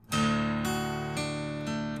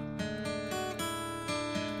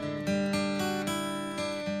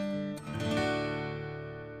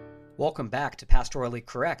Welcome back to Pastorally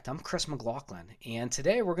Correct. I'm Chris McLaughlin, and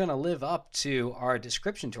today we're going to live up to our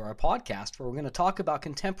description to our podcast, where we're going to talk about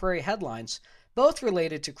contemporary headlines, both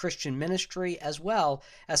related to Christian ministry as well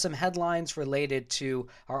as some headlines related to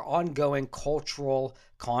our ongoing cultural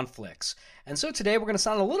conflicts. And so today we're going to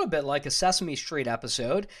sound a little bit like a Sesame Street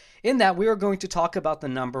episode, in that we are going to talk about the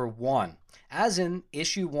number one, as in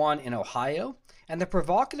issue 1 in Ohio, and the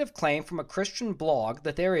provocative claim from a Christian blog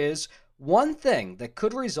that there is one thing that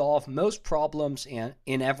could resolve most problems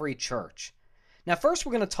in every church. Now, first,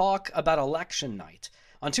 we're going to talk about election night.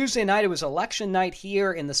 On Tuesday night, it was election night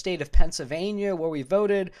here in the state of Pennsylvania, where we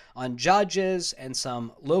voted on judges and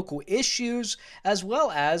some local issues, as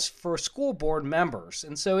well as for school board members.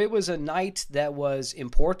 And so it was a night that was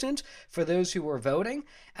important for those who were voting.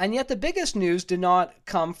 And yet the biggest news did not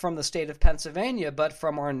come from the state of Pennsylvania, but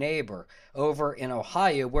from our neighbor over in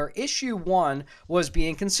Ohio, where issue 1 was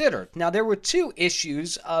being considered. Now, there were two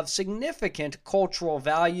issues of significant cultural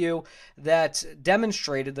value that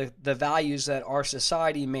demonstrated the values that our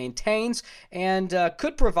society maintains and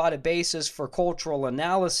could provide a basis for cultural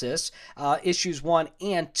analysis, issues 1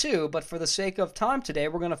 and 2. But for the sake of time today,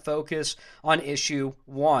 we're going to focus on issue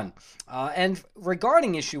 1. And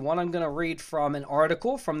regarding issue 1, I'm going to read from an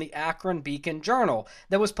article from the Akron Beacon Journal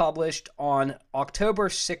that was published on October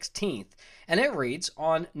 16th. And it reads,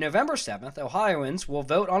 on November 7th, Ohioans will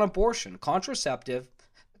vote on abortion, contraception,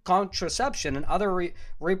 and other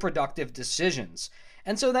reproductive decisions.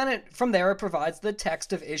 And so then from there it provides the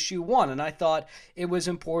text of issue 1. And I thought it was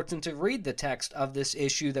important to read the text of this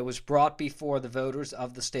issue that was brought before the voters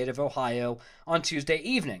of the state of Ohio on Tuesday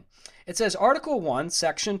evening. It says, Article 1,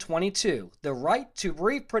 Section 22, the right to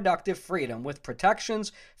reproductive freedom with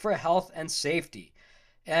protections for health and safety.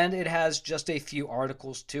 And it has just a few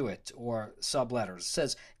articles to it, or subletters. It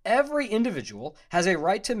says, every individual has a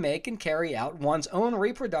right to make and carry out one's own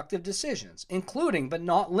reproductive decisions, including but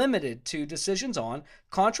not limited to decisions on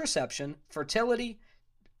contraception, fertility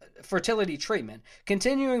treatment,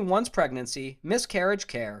 continuing one's pregnancy, miscarriage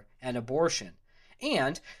care, and abortion.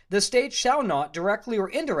 And the state shall not directly or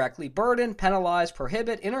indirectly burden, penalize,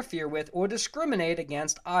 prohibit, interfere with, or discriminate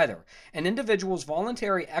against either an individual's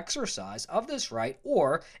voluntary exercise of this right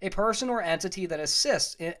or a person or entity that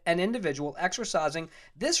assists an individual exercising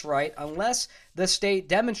this right unless the state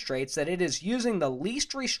demonstrates that it is using the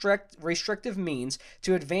least restrictive means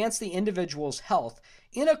to advance the individual's health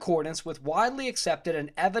in accordance with widely accepted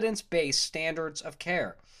and evidence-based standards of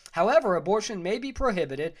care. However, abortion may be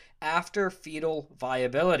prohibited after fetal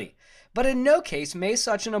viability. But in no case may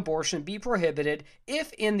such an abortion be prohibited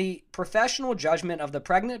if, in the professional judgment of the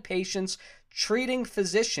pregnant patient's treating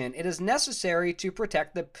physician, it is necessary to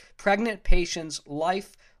protect the pregnant patient's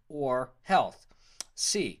life or health.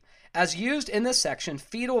 C. As used in this section,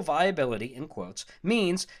 fetal viability, in quotes,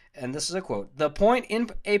 means, and this is a quote, the point in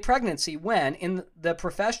a pregnancy when, in the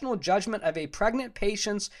professional judgment of a pregnant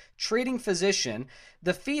patient's treating physician,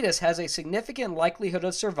 the fetus has a significant likelihood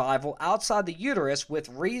of survival outside the uterus with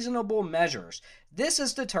reasonable measures. This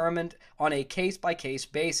is determined on a case-by-case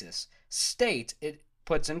basis. State, it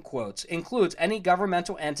puts in quotes, includes any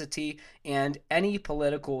governmental entity and any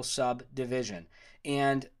political subdivision.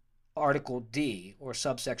 And Article D, or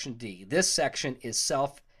subsection D. This section is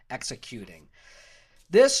self-executing.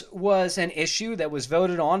 This was an issue that was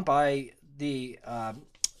voted on by the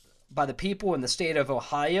people in the state of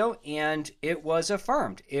Ohio, and it was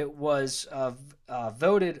affirmed. It was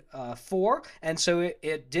voted for, and so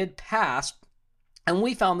it did pass. And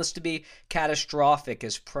we found this to be catastrophic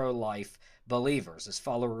as pro-life believers, as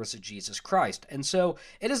followers of Jesus Christ. And so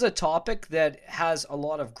it is a topic that has a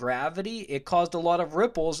lot of gravity. It caused a lot of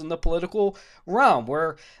ripples in the political realm,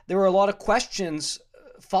 where there were a lot of questions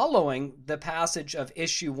following the passage of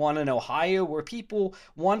issue 1 in Ohio, were people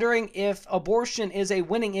wondering if abortion is a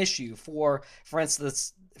winning issue for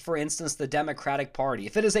instance, the Democratic Party,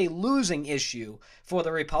 if it is a losing issue for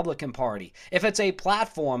the Republican Party, if it's a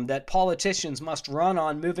platform that politicians must run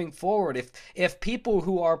on moving forward, if people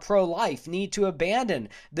who are pro-life need to abandon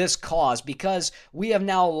this cause because we have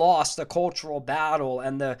now lost the cultural battle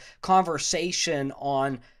and the conversation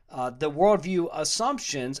on the worldview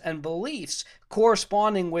assumptions and beliefs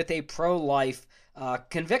corresponding with a pro-life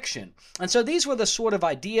conviction. And so these were the sort of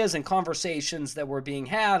ideas and conversations that were being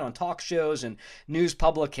had on talk shows and news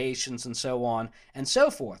publications and so on and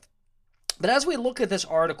so forth. But as we look at this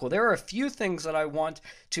article, there are a few things that I want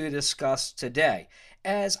to discuss today.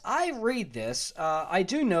 As I read this, I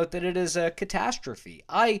do note that it is a catastrophe.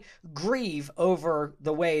 I grieve over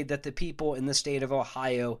the way that the people in the state of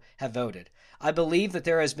Ohio have voted. I believe that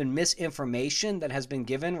there has been misinformation that has been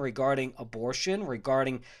given regarding abortion,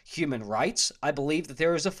 regarding human rights. I believe that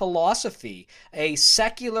there is a philosophy, a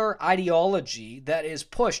secular ideology that is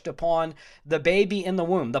pushed upon the baby in the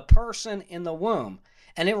womb, the person in the womb.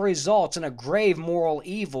 And it results in a grave moral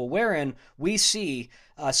evil wherein we see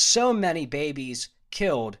so many babies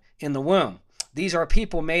killed in the womb. These are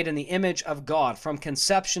people made in the image of God from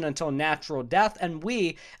conception until natural death, and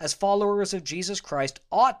we, as followers of Jesus Christ,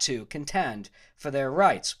 ought to contend for their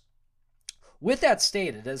rights. With that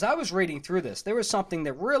stated, as I was reading through this, there was something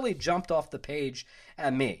that really jumped off the page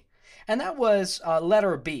at me. And that was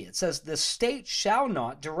letter B. It says, the state shall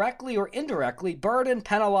not directly or indirectly burden,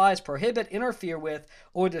 penalize, prohibit, interfere with,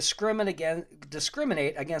 or discriminate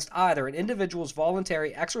against either an individual's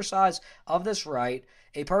voluntary exercise of this right,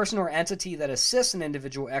 a person or entity that assists an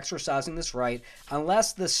individual exercising this right,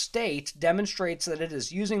 unless the state demonstrates that it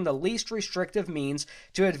is using the least restrictive means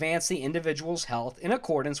to advance the individual's health in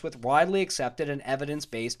accordance with widely accepted and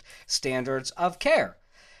evidence-based standards of care.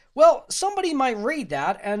 Well, somebody might read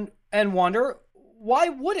that and wonder, why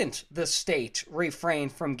wouldn't the state refrain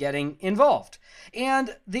from getting involved?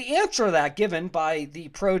 And the answer to that given by the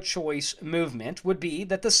pro-choice movement would be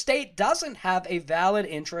that the state doesn't have a valid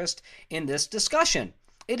interest in this discussion.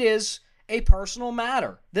 It is a personal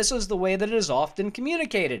matter. This is the way that it is often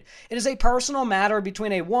communicated. It is a personal matter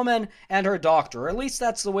between a woman and her doctor. Or at least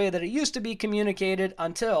that's the way that it used to be communicated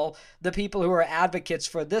until the people who are advocates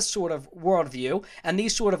for this sort of worldview and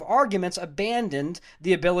these sort of arguments abandoned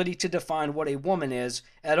the ability to define what a woman is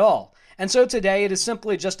at all. And so today it is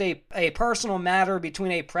simply just a personal matter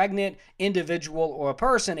between a pregnant individual or a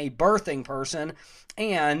person, a birthing person,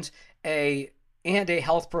 and a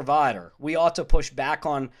health provider. We ought to push back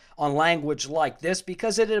on language like this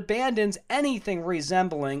because it abandons anything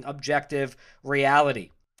resembling objective reality.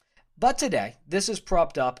 But today, this is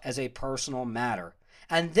propped up as a personal matter.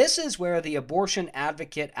 And this is where the abortion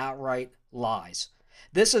advocate outright lies.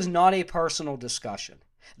 This is not a personal discussion.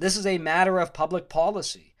 This is a matter of public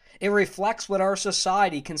policy. It reflects what our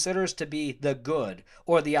society considers to be the good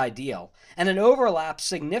or the ideal, and it overlaps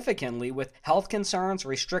significantly with health concerns,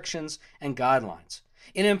 restrictions, and guidelines.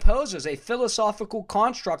 It imposes a philosophical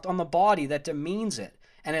construct on the body that demeans it,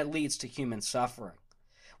 and it leads to human suffering.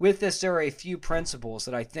 With this, there are a few principles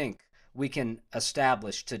that I think we can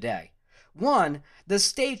establish today. One, the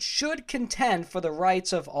state should contend for the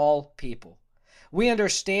rights of all people. We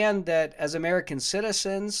understand that as American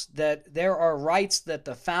citizens, that there are rights that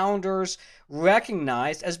the founders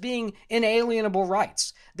recognized as being inalienable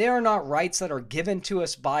rights. They are not rights that are given to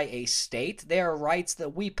us by a state. They are rights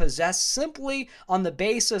that we possess simply on the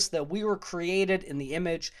basis that we were created in the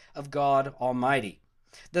image of God Almighty.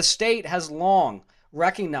 The state has long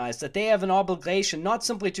recognized that they have an obligation not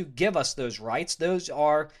simply to give us those rights, those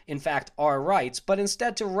are in fact our rights, but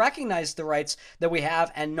instead to recognize the rights that we have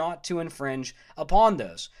and not to infringe upon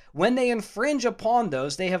those. When they infringe upon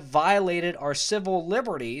those, they have violated our civil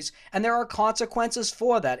liberties, and there are consequences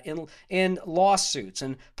for that in lawsuits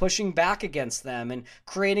and pushing back against them and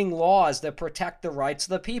creating laws that protect the rights of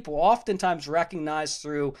the people, oftentimes recognized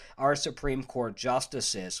through our Supreme Court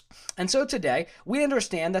justices. And so today, we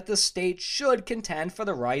understand that the state should contend for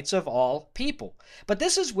the rights of all people. But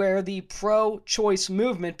this is where the pro-choice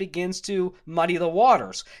movement begins to muddy the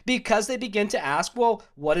waters, because they begin to ask, well,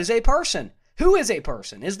 what is a person? Who is a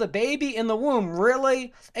person? Is the baby in the womb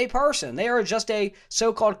really a person? They are just a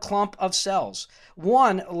so-called clump of cells.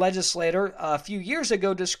 One legislator a few years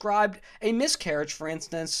ago described a miscarriage, for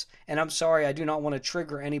instance, and I'm sorry, I do not want to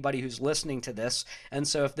trigger anybody who's listening to this, and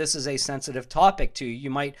so if this is a sensitive topic to you,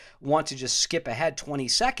 you might want to just skip ahead 20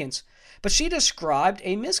 seconds, but she described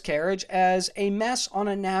a miscarriage as a mess on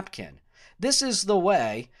a napkin. This is the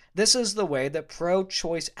way that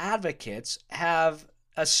pro-choice advocates have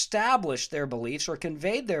established their beliefs or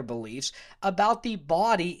conveyed their beliefs about the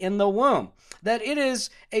body in the womb, that it is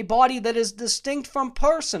a body that is distinct from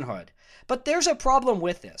personhood. But there's a problem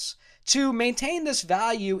with this. To maintain this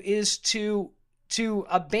value is to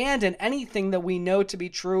abandon anything that we know to be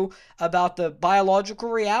true about the biological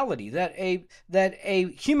reality, that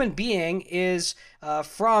a human being is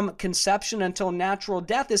from conception until natural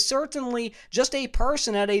death is certainly just a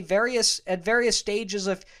person at various stages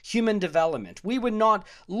of human development. We would not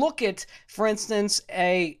look at, for instance,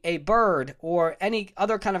 a bird or any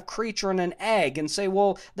other kind of creature in an egg and say,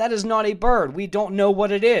 well, that is not a bird. We don't know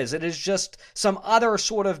what it is. It is just some other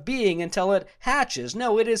sort of being until it hatches.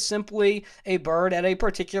 No, it is simply a bird at a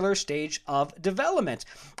particular stage of development.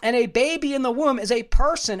 And a baby in the womb is a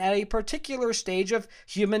person at a particular stage of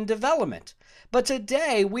human development. But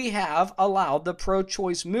today we have allowed the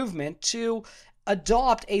pro-choice movement to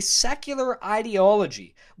adopt a secular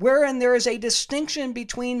ideology wherein there is a distinction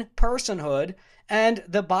between personhood and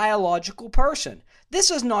the biological person. This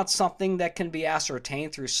is not something that can be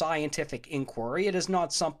ascertained through scientific inquiry. It is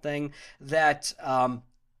not something that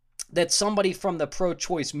somebody from the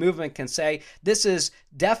pro-choice movement can say, this is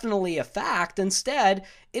definitely a fact. Instead,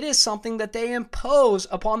 it is something that they impose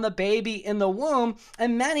upon the baby in the womb,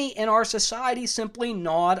 and many in our society simply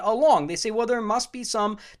nod along. They say, well, there must be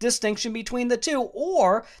some distinction between the two,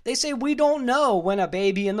 or they say, we don't know when a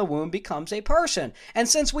baby in the womb becomes a person. And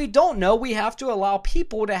since we don't know, we have to allow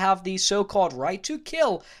people to have the so-called right to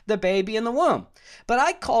kill the baby in the womb. But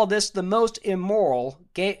I call this the most immoral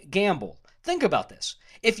gamble. Think about this.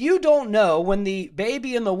 If you don't know when the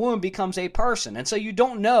baby in the womb becomes a person, and so you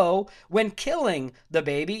don't know when killing the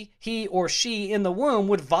baby, he or she in the womb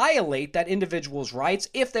would violate that individual's rights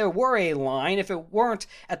if there were a line, if it weren't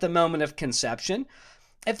at the moment of conception.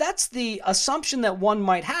 If that's the assumption that one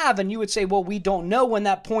might have, and you would say, well, we don't know when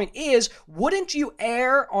that point is, wouldn't you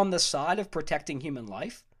err on the side of protecting human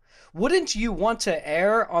life? Wouldn't you want to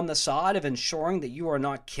err on the side of ensuring that you are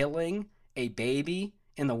not killing a baby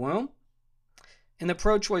in the womb? In the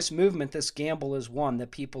pro-choice movement, this gamble is one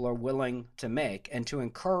that people are willing to make and to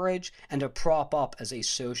encourage and to prop up as a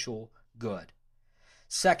social good.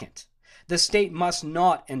 Second, the state must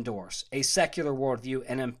not endorse a secular worldview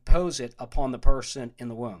and impose it upon the person in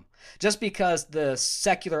the womb. Just because the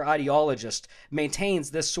secular ideologist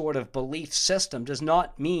maintains this sort of belief system does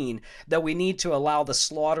not mean that we need to allow the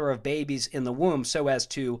slaughter of babies in the womb so as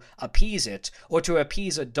to appease it or to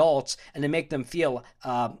appease adults and to make them feel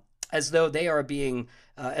as though they are being,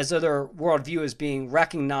 as though their worldview is being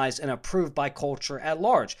recognized and approved by culture at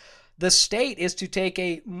large. The state is to take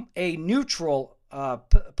a neutral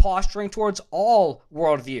posturing towards all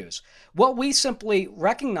worldviews. What we simply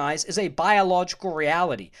recognize is a biological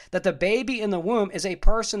reality, that the baby in the womb is a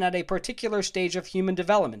person at a particular stage of human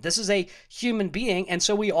development. This is a human being, and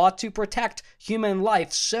so we ought to protect human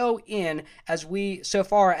life so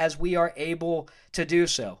far as we are able to do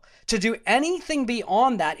so. To do anything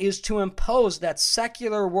beyond that is to impose that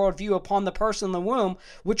secular worldview upon the person in the womb,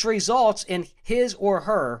 which results in his or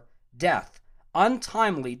her death,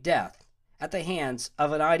 untimely death, at the hands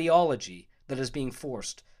of an ideology that is being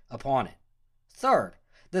forced upon it. Third,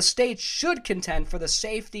 the state should contend for the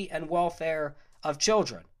safety and welfare of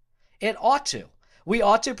children. It ought to. We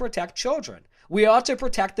ought to protect children. We ought to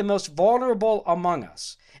protect the most vulnerable among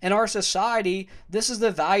us. In our society, this is the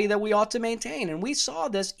value that we ought to maintain. And we saw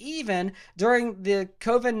this even during the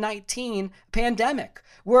COVID-19 pandemic,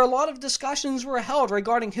 where a lot of discussions were held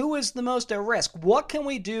regarding who is the most at risk. What can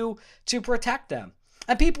we do to protect them?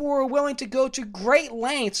 And people were willing to go to great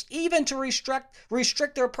lengths, even to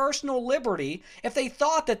restrict their personal liberty, if they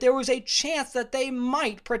thought that there was a chance that they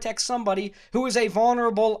might protect somebody who is a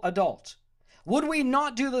vulnerable adult. Would we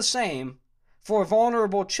not do the same for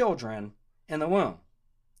vulnerable children in the womb?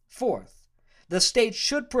 Fourth, the state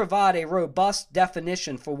should provide a robust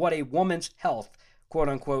definition for what a woman's health, quote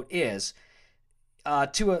unquote, is,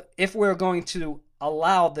 if we're going to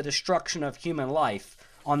allow the destruction of human life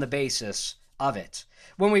on the basis of it.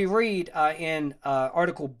 When we read in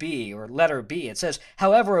Article B, or letter B, it says,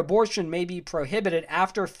 however, abortion may be prohibited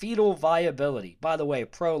after fetal viability. By the way,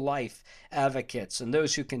 pro-life advocates and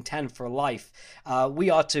those who contend for life, we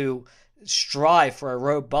ought to strive for a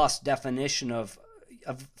robust definition of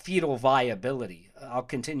fetal viability. I'll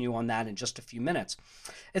continue on that in just a few minutes.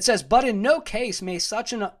 It says, but in no case may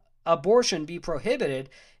such an abortion be prohibited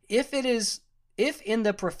if in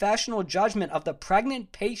the professional judgment of the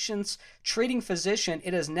pregnant patient's treating physician,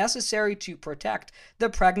 it is necessary to protect the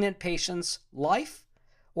pregnant patient's life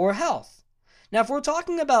or health. Now, if we're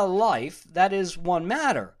talking about life, that is one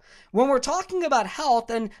matter. When we're talking about health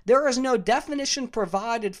and there is no definition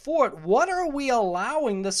provided for it, what are we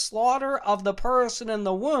allowing the slaughter of the person in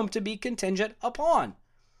the womb to be contingent upon?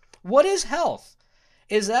 What is health?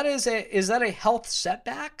 Is that a health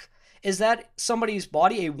setback? Is that somebody's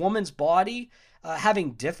body, a woman's body,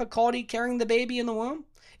 having difficulty carrying the baby in the womb?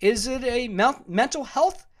 Is it a mental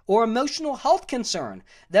health or emotional health concern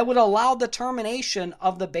that would allow the termination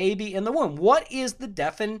of the baby in the womb. What is the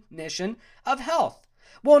definition of health?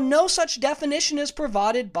 Well, no such definition is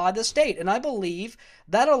provided by the state, and I believe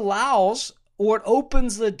that allows or it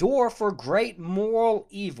opens the door for great moral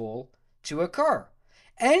evil to occur.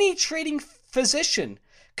 Any treating physician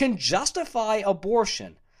can justify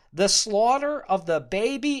abortion, the slaughter of the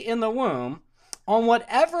baby in the womb, on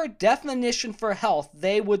whatever definition for health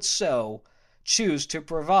they would so choose to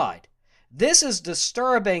provide. This is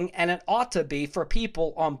disturbing, and it ought to be for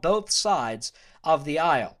people on both sides of the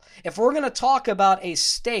aisle. If we're going to talk about a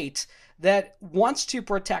state that wants to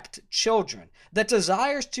protect children, that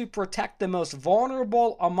desires to protect the most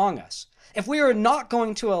vulnerable among us, if we are not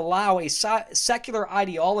going to allow a secular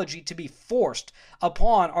ideology to be forced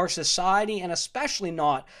upon our society, and especially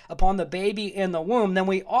not upon the baby in the womb, then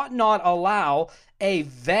we ought not allow a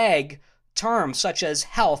vague term such as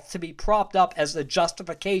health to be propped up as the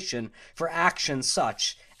justification for actions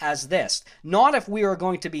such as this. Not if we are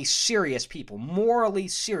going to be serious people, morally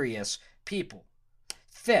serious people.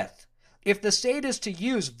 Fifth, if the state is to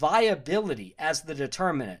use viability as the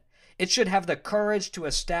determinant, it should have the courage to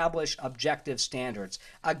establish objective standards.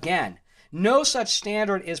 Again, no such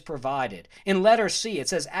standard is provided. In letter C, it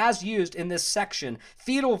says, as used in this section,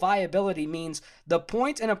 fetal viability means the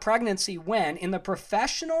point in a pregnancy when, in the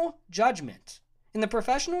professional judgment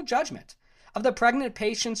of the pregnant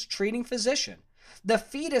patient's treating physician, the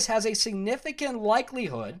fetus has a significant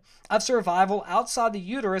likelihood of survival outside the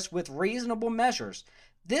uterus with reasonable measures.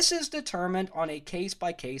 This is determined on a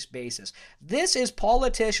case-by-case basis. This is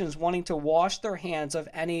politicians wanting to wash their hands of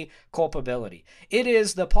any culpability. It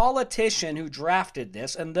is the politician who drafted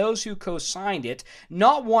this and those who co-signed it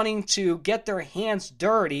not wanting to get their hands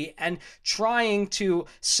dirty and trying to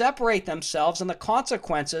separate themselves and the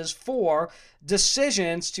consequences for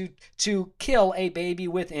decisions to kill a baby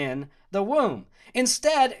within the womb.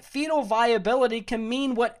 Instead, fetal viability can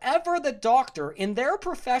mean whatever the doctor, in their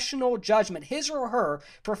professional judgment, his or her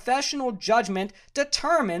professional judgment,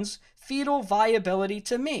 determines fetal viability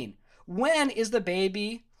to mean. When is the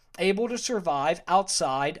baby able to survive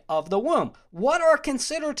outside of the womb? What are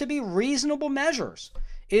considered to be reasonable measures?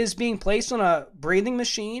 Is being placed on a breathing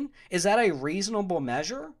machine, is that a reasonable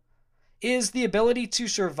measure? Is the ability to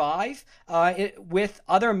survive with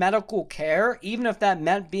other medical care, even if that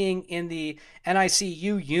meant being in the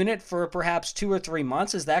NICU unit for perhaps 2 or 3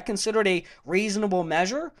 months, is that considered a reasonable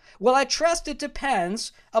measure? Well, I trust it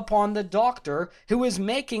depends upon the doctor who is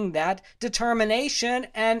making that determination,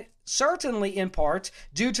 and certainly in part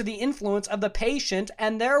due to the influence of the patient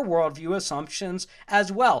and their worldview assumptions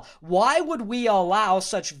as well. Why would we allow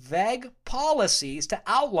such vague policies to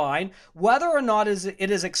outline whether or not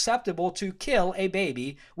it is acceptable to kill a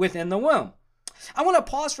baby within the womb? I want to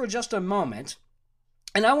pause for just a moment,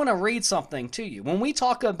 and I want to read something to you. When we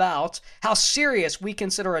talk about how serious we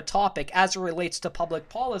consider a topic as it relates to public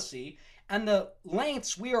policy, and the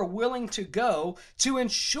lengths we are willing to go to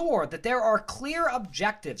ensure that there are clear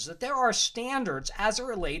objectives, that there are standards as it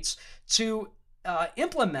relates to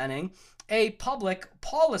implementing a public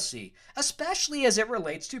policy, especially as it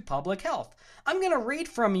relates to public health. I'm going to read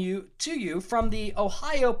to you from the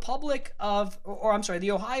Ohio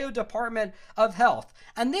the Ohio Department of Health.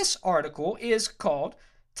 And this article is called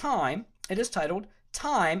Time. It is titled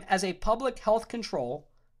Time as a Public Health Control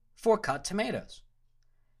for Cut Tomatoes.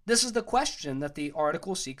 This is the question that the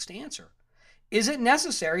article seeks to answer. Is it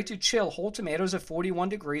necessary to chill whole tomatoes at 41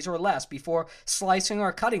 degrees or less before slicing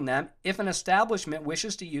or cutting them if an establishment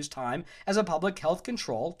wishes to use time as a public health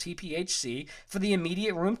control, TPHC, for the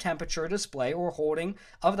immediate room temperature display or holding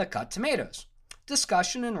of the cut tomatoes?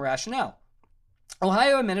 Discussion and rationale.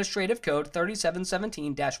 Ohio Administrative Code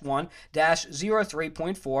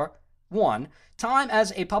 3717-1-03.41. Time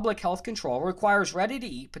as a public health control requires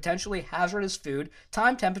ready-to-eat, potentially hazardous food,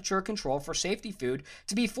 time temperature control for safety food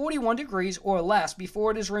to be 41 degrees or less before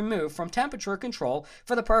it is removed from temperature control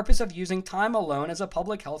for the purpose of using time alone as a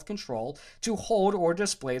public health control to hold or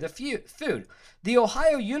display the food. The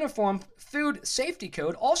Ohio Uniform Food Safety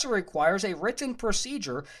Code also requires a written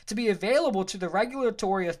procedure to be available to the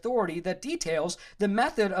regulatory authority that details the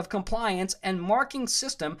method of compliance and marking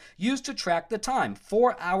system used to track the time,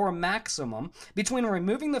 4-hour maximum maximum between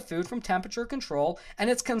removing the food from temperature control and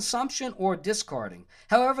its consumption or discarding.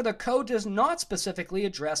 However, the code does not specifically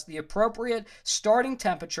address the appropriate starting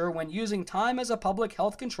temperature when using time as a public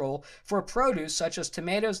health control for produce such as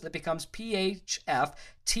tomatoes that becomes PHF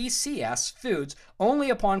TCS foods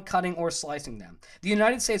only upon cutting or slicing them. The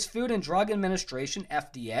United States Food and Drug Administration,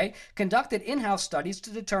 FDA, conducted in-house studies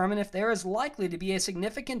to determine if there is likely to be a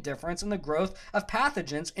significant difference in the growth of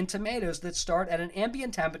pathogens in tomatoes that start at an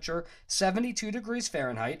ambient temperature 72 degrees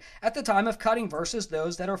Fahrenheit at the time of cutting versus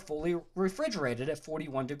those that are fully refrigerated at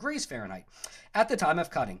 41 degrees Fahrenheit at the time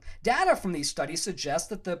of cutting. Data from these studies suggests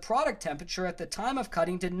that the product temperature at the time of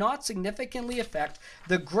cutting did not significantly affect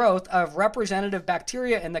the growth of representative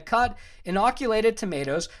bacteria in the cut inoculated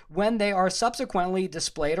tomatoes when they are subsequently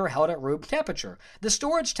displayed or held at room temperature. The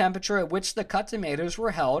storage temperature at which the cut tomatoes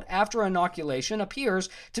were held after inoculation appears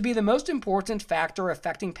to be the most important factor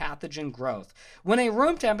affecting pathogen growth. When a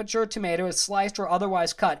room temperature tomato is sliced or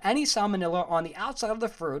otherwise cut, any salmonella on the outside of the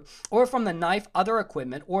fruit or from the knife, other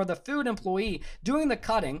equipment, or the food employee doing the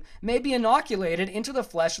cutting may be inoculated into the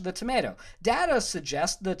flesh of the tomato. Data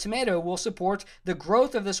suggests the tomato will support the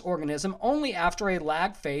growth of this organism only after a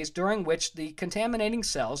lag phase during which the contaminating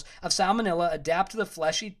cells of salmonella adapt to the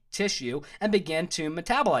fleshy tissue and begin to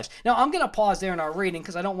metabolize. Now, I'm going to pause there in our reading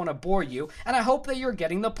because I don't want to bore you, and I hope that you're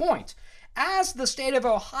getting the point. As the state of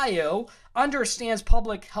Ohio understands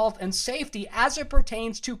public health and safety as it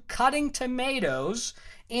pertains to cutting tomatoes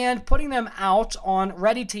and putting them out on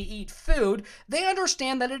ready-to-eat food, they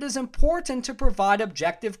understand that it is important to provide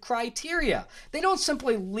objective criteria. They don't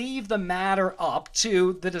simply leave the matter up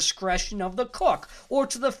to the discretion of the cook or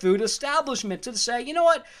to the food establishment to say, you know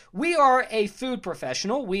what, we are a food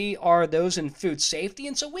professional, we are those in food safety,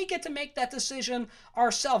 and so we get to make that decision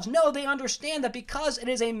ourselves. No, they understand that because it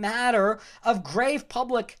is a matter of grave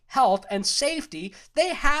public health and safety,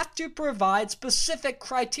 they have to provide specific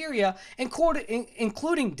criteria,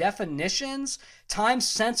 including definitions,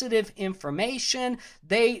 time-sensitive information.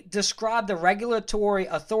 They describe the regulatory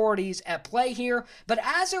authorities at play here, but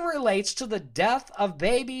as it relates to the death of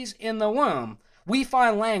babies in the womb, we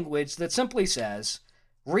find language that simply says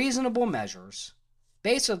reasonable measures,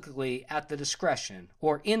 basically at the discretion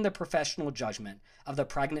or in the professional judgment of the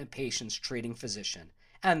pregnant patient's treating physician.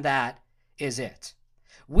 And that is it.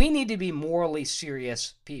 We need to be morally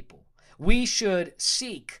serious people. We should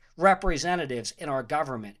seek representatives in our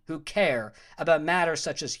government who care about matters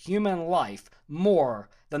such as human life more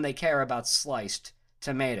than they care about sliced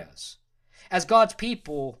tomatoes. As God's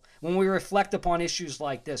people, when we reflect upon issues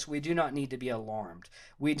like this, we do not need to be alarmed.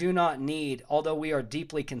 We do not need, although we are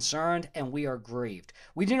deeply concerned and we are grieved,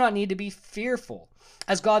 we do not need to be fearful.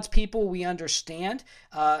 As God's people, we understand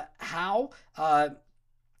how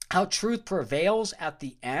truth prevails at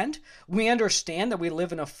the end. We understand that we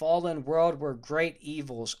live in a fallen world where great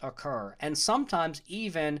evils occur, and sometimes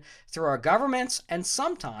even through our governments, and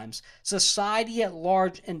sometimes society at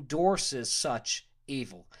large endorses such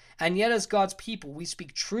evil. And yet, as God's people, we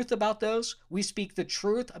speak truth about those. We speak the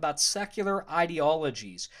truth about secular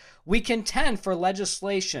ideologies. We contend for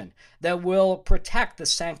legislation that will protect the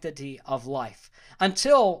sanctity of life.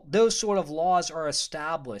 Until those sort of laws are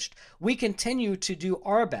established, we continue to do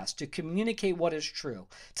our best to communicate what is true,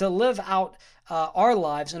 to live out our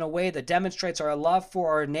lives in a way that demonstrates our love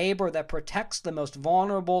for our neighbor, that protects the most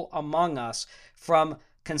vulnerable among us from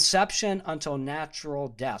conception until natural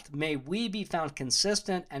death. May we be found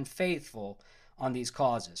consistent and faithful on these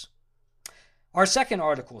causes. Our second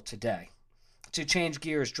article today, to change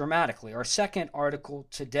gears dramatically, our second article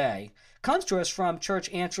today comes to us from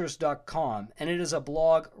churchanswers.com, and it is a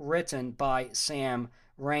blog written by Sam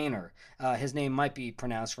Ranier. His name might be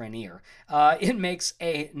pronounced Ranier. It makes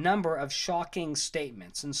a number of shocking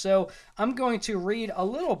statements. And so I'm going to read a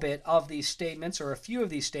little bit of these statements, or a few of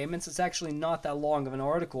these statements. It's actually not that long of an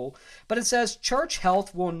article, but it says, church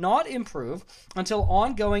health will not improve until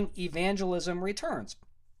ongoing evangelism returns.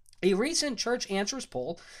 A recent Church Answers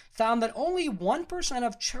poll found that only 1%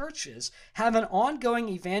 of churches have an ongoing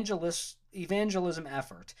evangelism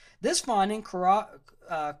effort. This finding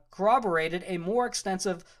corroborated a more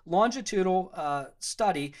extensive longitudinal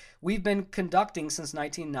study we've been conducting since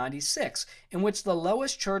 1996, in which the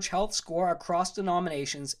lowest church health score across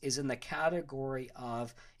denominations is in the category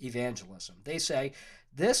of evangelism. They say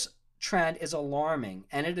this trend is alarming,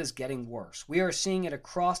 and it is getting worse. We are seeing it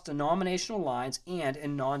across denominational lines and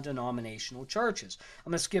in non-denominational churches. I'm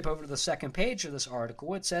going to skip over to the second page of this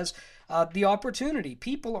article. It says, the opportunity.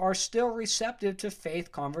 People are still receptive to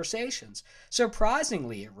faith conversations.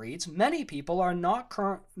 Surprisingly, it reads, many people not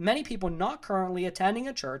currently attending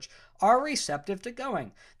a church are receptive to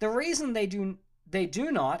going. The reason they do they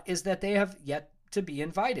do not is that they have yet to be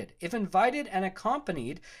invited. If invited and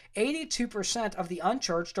accompanied, 82% of the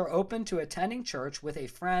unchurched are open to attending church with a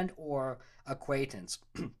friend or acquaintance.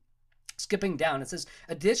 Skipping down, it says,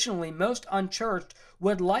 additionally, most unchurched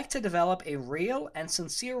would like to develop a real and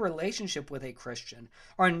sincere relationship with a Christian.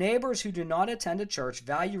 Our neighbors who do not attend a church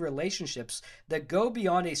value relationships that go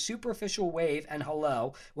beyond a superficial wave and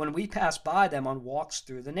hello when we pass by them on walks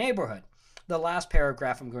through the neighborhood. The last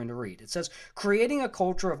paragraph I'm going to read. It says, creating a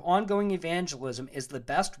culture of ongoing evangelism is the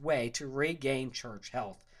best way to regain church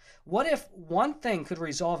health. What if one thing could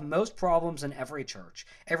resolve most problems in every church?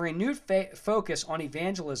 A renewed focus on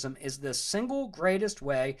evangelism is the single greatest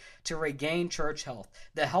way to regain church health.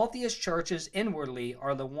 The healthiest churches inwardly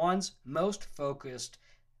are the ones most focused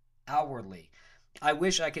outwardly. I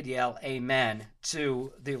wish I could yell amen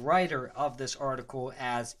to the writer of this article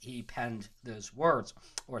as he penned those words,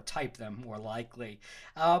 or typed them more likely.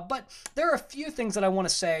 But there are a few things that I want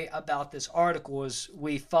to say about this article as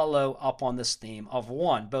we follow up on this theme of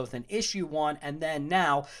one, both in issue one and then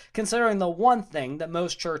now, considering the one thing that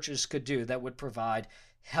most churches could do that would provide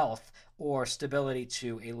health or stability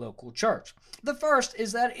to a local church. The first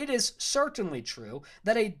is that it is certainly true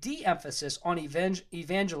that a de-emphasis on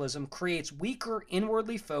evangelism creates weaker,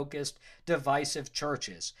 inwardly focused, divisive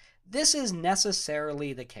churches. This is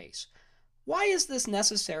necessarily the case. Why is this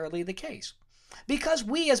necessarily the case? Because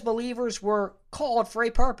we as believers were called for a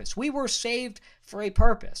purpose. We were saved for a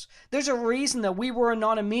purpose. There's a reason that we were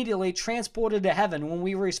not immediately transported to heaven when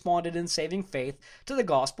we responded in saving faith to the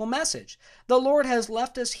gospel message. The Lord has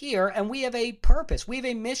left us here, and we have a purpose. We have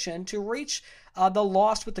a mission to reach the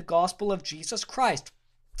lost with the gospel of Jesus Christ,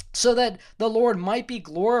 so that the Lord might be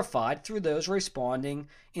glorified through those responding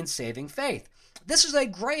in saving faith. This is a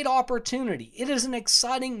great opportunity. It is an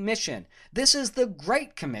exciting mission. This is the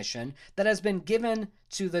Great Commission that has been given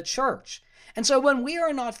to the church. And so when we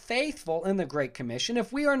are not faithful in the Great Commission,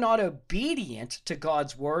 if we are not obedient to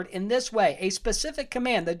God's word in this way, a specific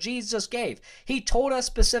command that Jesus gave, he told us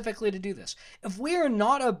specifically to do this. If we are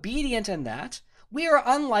not obedient in that, we are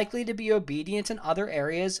unlikely to be obedient in other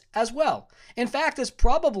areas as well. In fact, it's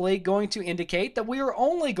probably going to indicate that we are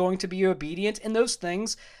only going to be obedient in those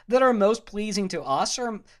things that are most pleasing to us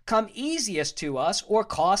or come easiest to us or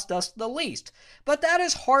cost us the least. But that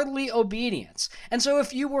is hardly obedience. And so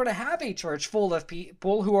if you were to have a church full of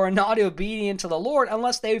people who are not obedient to the Lord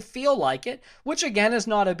unless they feel like it, which again is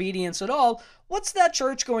not obedience at all, what's that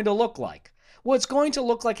church going to look like? Well, it's going to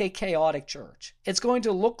look like a chaotic church. It's going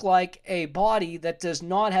to look like a body that does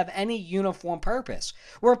not have any uniform purpose,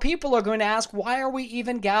 where people are going to ask, why are we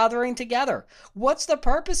even gathering together? What's the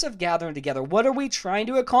purpose of gathering together? What are we trying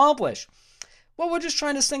to accomplish? Well, we're just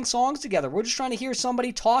trying to sing songs together. We're just trying to hear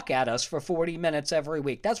somebody talk at us for 40 minutes every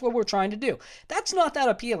week. That's what we're trying to do. That's not that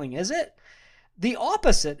appealing, is it? The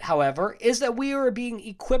opposite, however, is that we are being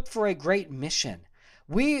equipped for a great mission.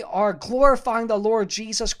 We are glorifying the Lord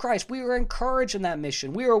Jesus Christ. We are encouraged in that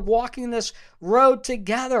mission. We are walking this road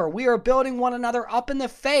together. We are building one another up in the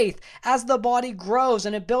faith. As the body grows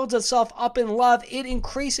and it builds itself up in love, it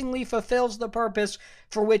increasingly fulfills the purpose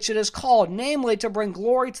for which it is called, namely to bring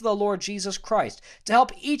glory to the Lord Jesus Christ, to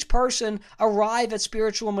help each person arrive at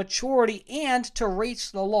spiritual maturity and to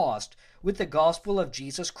reach the lost with the gospel of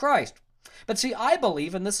Jesus Christ. But see, I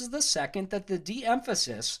believe, and this is the second, that the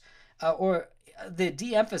de-emphasis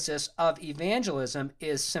of evangelism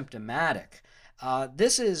is symptomatic.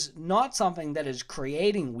 This is not something that is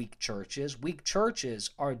creating weak churches. Weak churches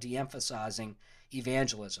are de-emphasizing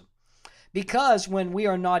evangelism. Because when we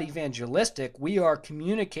are not evangelistic, we are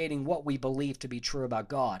communicating what we believe to be true about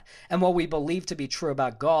God. And what we believe to be true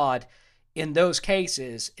about God in those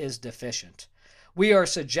cases is deficient. We are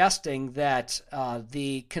suggesting that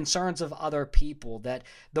the concerns of other people, that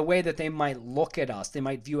the way that they might look at us, they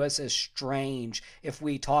might view us as strange if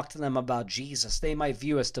we talk to them about Jesus. They might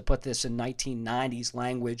view us, to put this in 1990s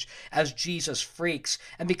language, as Jesus freaks.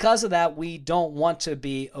 And because of that, we don't want to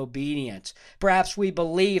be obedient. Perhaps we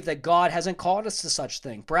believe that God hasn't called us to such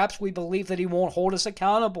thing. Perhaps we believe that he won't hold us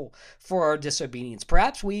accountable for our disobedience.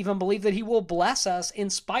 Perhaps we even believe that he will bless us in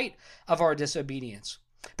spite of our disobedience.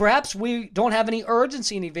 Perhaps we don't have any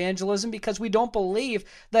urgency in evangelism because we don't believe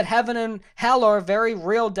that heaven and hell are very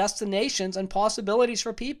real destinations and possibilities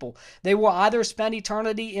for people. They will either spend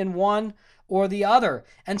eternity in one or the other.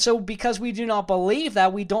 And so because we do not believe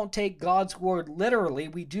that, we don't take God's word literally.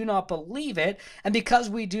 We do not believe it. And because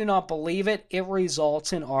we do not believe it, it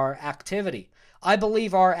results in our activity. I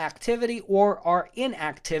believe our activity or our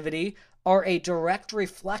inactivity are a direct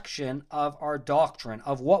reflection of our doctrine,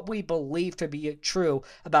 of what we believe to be true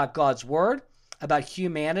about God's word, about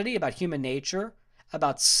humanity, about human nature,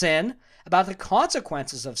 about sin, about the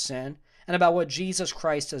consequences of sin, and about what Jesus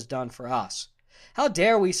Christ has done for us. How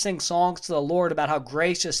dare we sing songs to the Lord about how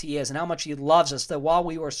gracious He is and how much He loves us, that while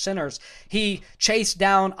we were sinners, He chased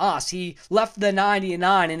down us. He left the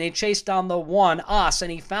 99 and He chased down the one, us,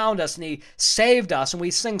 and He found us and He saved us. And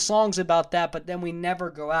we sing songs about that, but then we never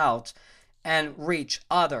go out and reach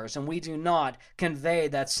others. And we do not convey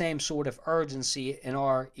that same sort of urgency in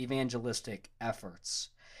our evangelistic efforts.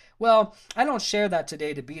 Well, I don't share that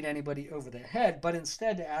today to beat anybody over the head, but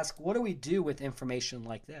instead to ask, what do we do with information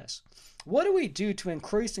like this? What do we do to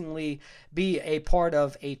increasingly be a part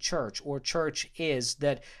of a church or church is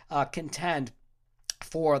that contend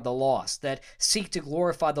for the lost, that seek to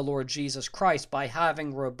glorify the Lord Jesus Christ by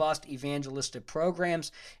having robust evangelistic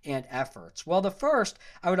programs and efforts? Well, the first,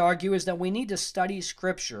 I would argue, is that we need to study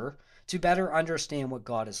Scripture to better understand what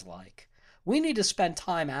God is like. We need to spend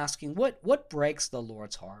time asking what breaks the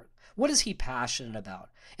Lord's heart. What is He passionate about?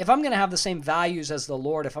 If I'm going to have the same values as the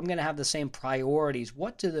Lord, if I'm going to have the same priorities,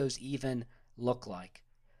 what do those even look like?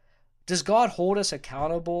 Does God hold us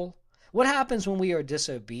accountable? What happens when we are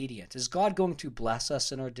disobedient? Is God going to bless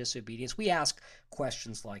us in our disobedience? We ask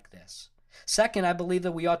questions like this. Second, I believe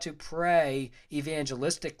that we ought to pray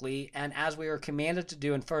evangelistically, and as we are commanded to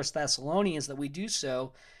do in 1 Thessalonians, that we do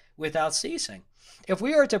so without ceasing. If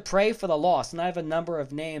we are to pray for the lost, and I have a number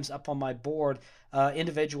of names up on my board,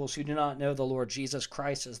 individuals who do not know the Lord Jesus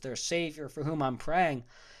Christ as their Savior for whom I'm praying,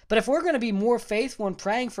 but if we're going to be more faithful in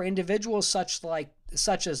praying for individuals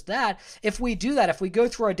such as that, if we do that, if we go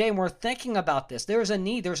through our day and we're thinking about this, there's a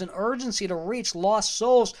need, there's an urgency to reach lost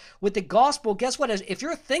souls with the gospel. Guess what? If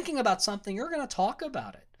you're thinking about something, you're going to talk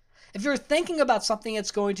about it. If you're thinking about something,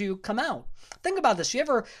 it's going to come out. Think about this. You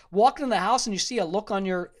ever walk in the house and you see a look on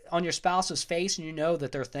your spouse's face and you know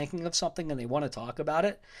that they're thinking of something and they want to talk about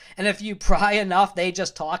it? And if you pry enough, they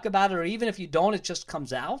just talk about it, or even if you don't, it just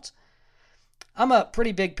comes out. I'm a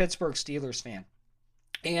pretty big Pittsburgh Steelers fan.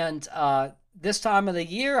 And this time of the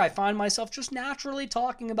year, I find myself just naturally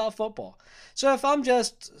talking about football. So if I'm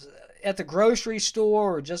just at the grocery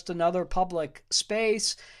store or just another public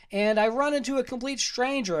space and I run into a complete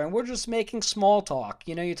stranger and we're just making small talk,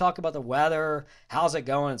 you talk about the weather, how's it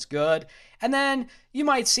going, it's good. And then you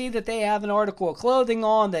might see that they have an article of clothing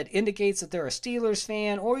on that indicates that they're a Steelers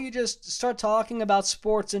fan, or you just start talking about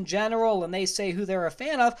sports in general and they say who they're a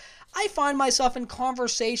fan of. I find myself in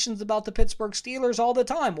conversations about the Pittsburgh Steelers all the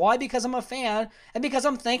time. Why? Because I'm a fan and because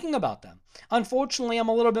I'm thinking about them. Unfortunately, I'm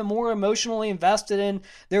a little bit more emotionally invested in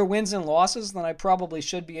their wins and losses than I probably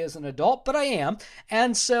should be as an adult, but I am.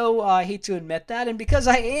 And so I hate to admit that. And because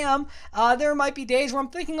I am, there might be days where I'm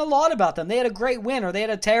thinking a lot about them. They had a great win or they had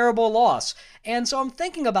a terrible loss. And so I'm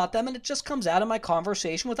thinking about them and it just comes out in my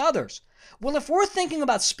conversation with others. Well, if we're thinking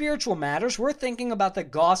about spiritual matters, we're thinking about the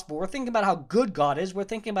gospel, we're thinking about how good God is, we're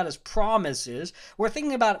thinking about His promises, we're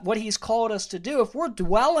thinking about what He's called us to do. If we're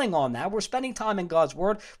dwelling on that, we're spending time in God's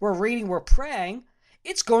Word, we're reading, we're praying,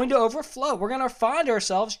 it's going to overflow. We're going to find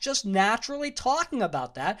ourselves just naturally talking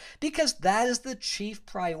about that because that is the chief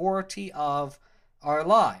priority of our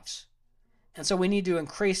lives. And so we need to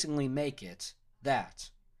increasingly make it that.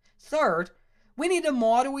 Third, we need to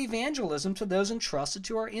model evangelism to those entrusted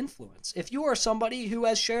to our influence. If you are somebody who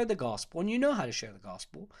has shared the gospel and you know how to share the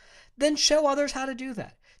gospel, then show others how to do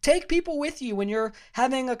that. Take people with you when you're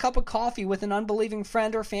having a cup of coffee with an unbelieving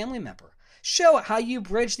friend or family member. Show how you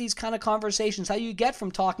bridge these kind of conversations, how you get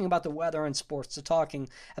from talking about the weather and sports to talking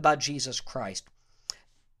about Jesus Christ.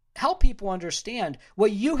 Help people understand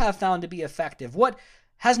what you have found to be effective, what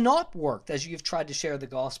has not worked as you've tried to share the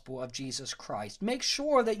gospel of Jesus Christ. Make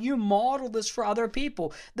sure that you model this for other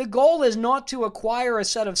people. The goal is not to acquire a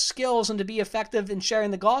set of skills and to be effective in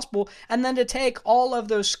sharing the gospel and then to take all of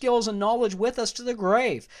those skills and knowledge with us to the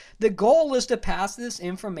grave. The goal is to pass this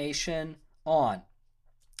information on.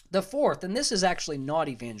 The fourth, and this is actually not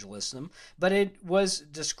evangelism, but it was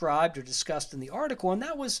described or discussed in the article, and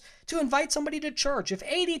that was to invite somebody to church. If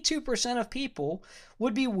 82% of people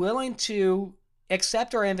would be willing to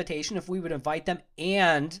accept our invitation, if we would invite them,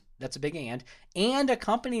 and that's a big and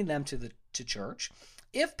accompany them to church,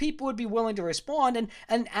 if people would be willing to respond,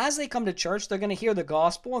 and as they come to church, they're going to hear the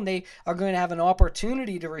gospel and they are going to have an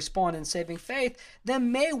opportunity to respond in saving faith,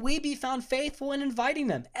 then may we be found faithful in inviting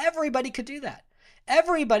them. Everybody could do that.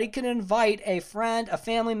 Everybody can invite a friend, a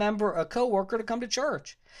family member, a coworker to come to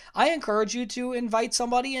church. I encourage you to invite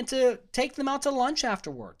somebody and to take them out to lunch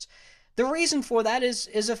afterwards. The reason for that is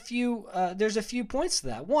there's a few points to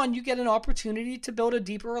that. One, you get an opportunity to build a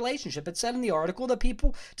deeper relationship. It said in the article that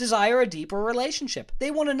people desire a deeper relationship.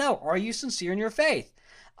 They want to know, are you sincere in your faith?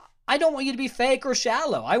 I don't want you to be fake or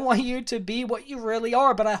shallow. I want you to be what you really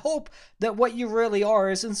are. But I hope that what you really are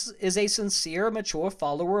is a sincere, mature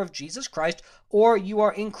follower of Jesus Christ, or you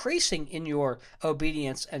are increasing in your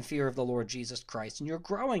obedience and fear of the Lord Jesus Christ, and you're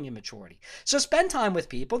growing in maturity. So spend time with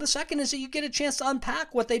people. The second is that you get a chance to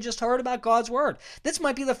unpack what they just heard about God's word. This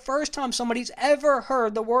might be the first time somebody's ever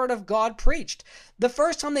heard the word of God preached, the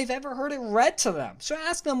first time they've ever heard it read to them. So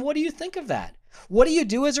ask them, what do you think of that? What do you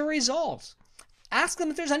do as a result? Ask them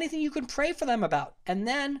if there's anything you can pray for them about, and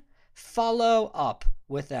then follow up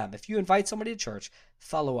with them. If you invite somebody to church,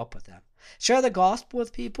 follow up with them. Share the gospel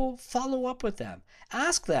with people, follow up with them.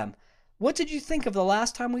 Ask them, what did you think of the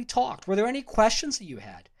last time we talked? Were there any questions that you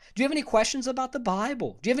had? Do you have any questions about the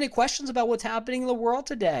Bible? Do you have any questions about what's happening in the world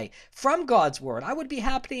today from God's word? I would be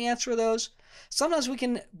happy to answer those. Sometimes we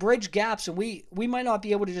can bridge gaps, and we might not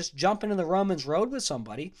be able to just jump into the Romans road with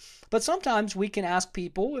somebody, but sometimes we can ask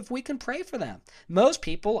people if we can pray for them. Most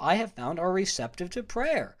people, I have found, are receptive to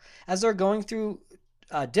prayer as they're going through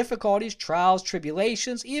difficulties, trials,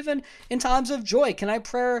 tribulations, even in times of joy. Can I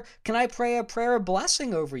pray a prayer of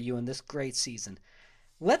blessing over you in this great season?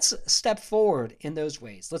 Let's step forward in those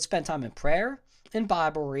ways. Let's spend time in prayer, in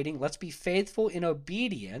Bible reading. Let's be faithful in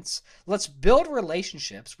obedience. Let's build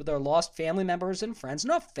relationships with our lost family members and friends,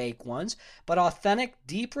 not fake ones, but authentic,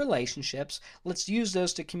 deep relationships. Let's use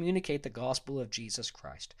those to communicate the gospel of Jesus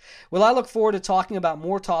Christ. Well, I look forward to talking about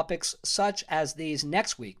more topics such as these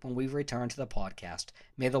next week when we return to the podcast.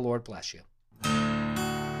 May the Lord bless you.